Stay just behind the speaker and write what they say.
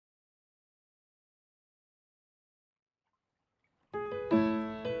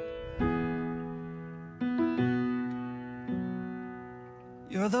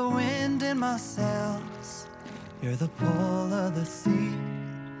You're the wind in my sails, you're the pull of the sea,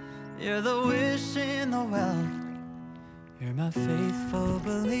 you're the wish in the well, you're my faithful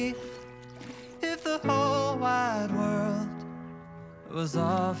belief. If the whole wide world was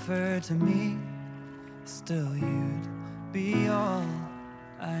offered to me, still you'd be all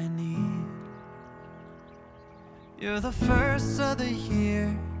I need. You're the first of the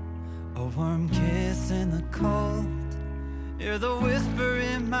year, a warm kiss in the cold. You're the whisper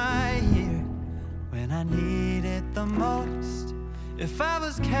in my ear when I need it the most. If I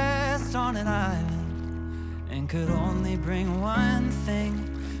was cast on an island and could only bring one thing,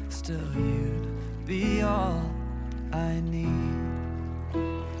 still you'd be all I need.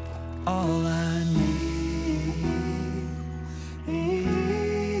 All I need.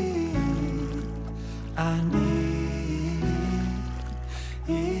 I need.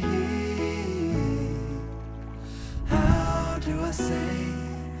 How do I say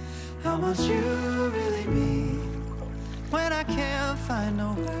how much you really mean when I can't find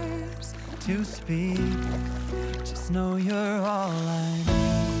no words to speak? Just know you're all I need.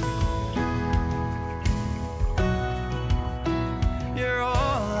 You're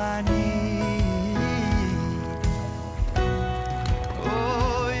all I need.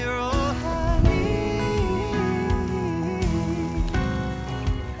 Oh, you're all I need.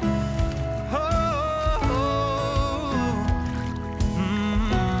 Oh,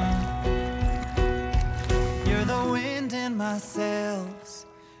 You're the wind in my sails,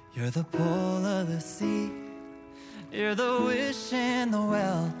 you're the pull of the sea, you're the wish in the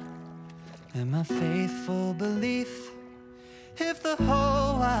well, and my faithful belief. If the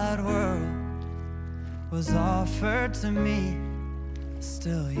whole wide world was offered to me,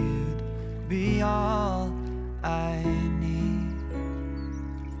 still you'd be all I need.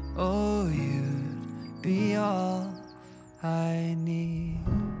 Oh, you'd be all I need.